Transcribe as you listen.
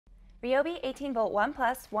RYOBI 18V 1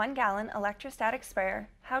 Plus 1 gallon electrostatic sprayer,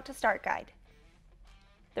 how to start guide.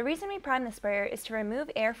 The reason we prime the sprayer is to remove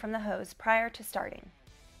air from the hose prior to starting.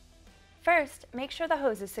 First, make sure the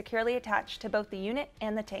hose is securely attached to both the unit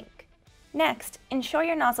and the tank. Next, ensure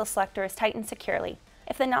your nozzle selector is tightened securely.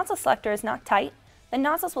 If the nozzle selector is not tight, the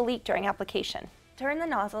nozzles will leak during application. Turn the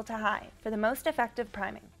nozzle to high for the most effective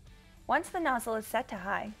priming. Once the nozzle is set to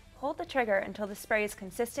high, hold the trigger until the spray is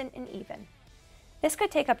consistent and even. This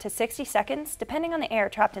could take up to 60 seconds depending on the air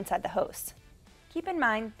trapped inside the hose. Keep in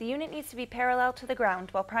mind, the unit needs to be parallel to the ground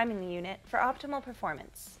while priming the unit for optimal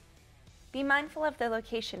performance. Be mindful of the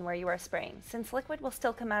location where you are spraying, since liquid will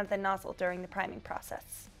still come out of the nozzle during the priming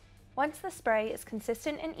process. Once the spray is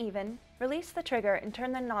consistent and even, release the trigger and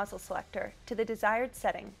turn the nozzle selector to the desired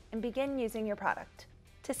setting and begin using your product.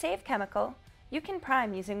 To save chemical, you can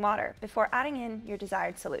prime using water before adding in your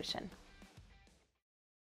desired solution.